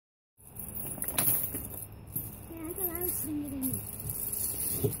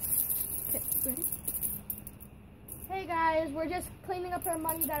Okay, ready? Hey guys, we're just cleaning up our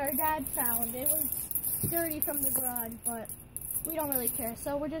money that our dad found. It was dirty from the garage, but we don't really care.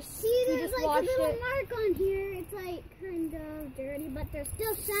 So we're just there's like a little mark on here. It's like kind of dirty, but they're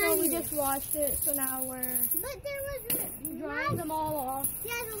still shiny. So we just washed it. So now we're drying them all off.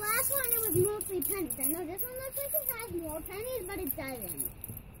 Yeah, the last one it was mostly pennies. I know this one looks like it has more pennies, but it doesn't.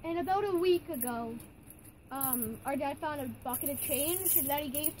 And about a week ago, our dad found a bucket of change that he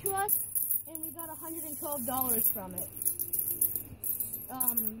gave to us, and we got $112 from it.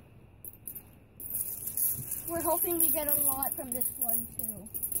 We're hoping we get a lot from this one too,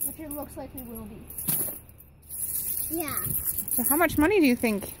 which it looks like we will be. Yeah. So how much money do you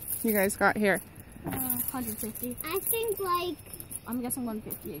think you guys got here? 150. I think like... I'm guessing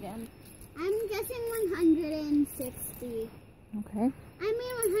 150 again. I'm guessing 160. Okay. I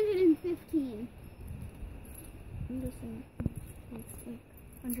mean 115. I'm guessing like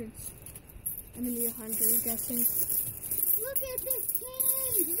hundreds. I'm gonna be 100 guessing. Look at this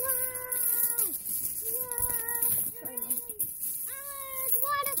change! Wow! Wow! Sorry, Mom. It's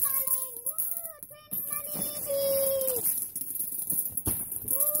waterfalling! Woo! Training money!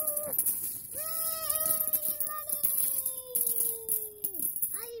 Woo! Training money!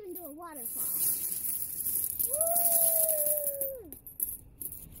 I'll even do a waterfall. Woo!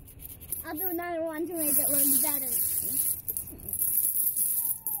 I'll do another one to make it look better.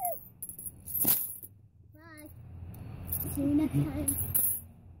 Bye. See you next time.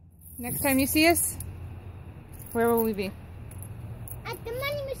 Next time you see us, where will we be? At the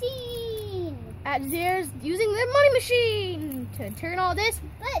money machine! At Zehrs, using the money machine to turn all this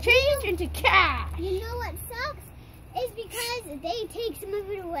change into cash. You know what sucks? Is because they take some of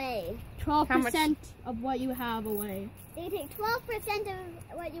it away. 12% of what you have away. They take 12% of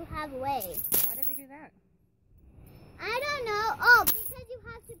what you have away. Why did we do that? I don't know. Oh, because you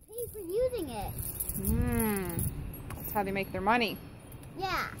have to pay for using it. That's how they make their money.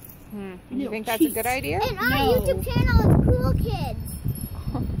 Yeah. You think that's a good idea? And our YouTube channel is Cool Kids.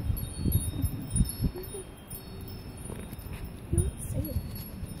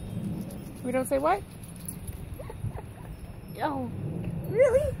 We don't say what? Oh.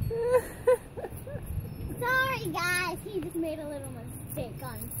 Really? Sorry, guys. He just made a little mistake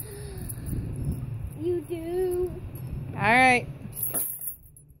on YouTube. All right.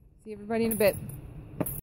 See everybody in a bit.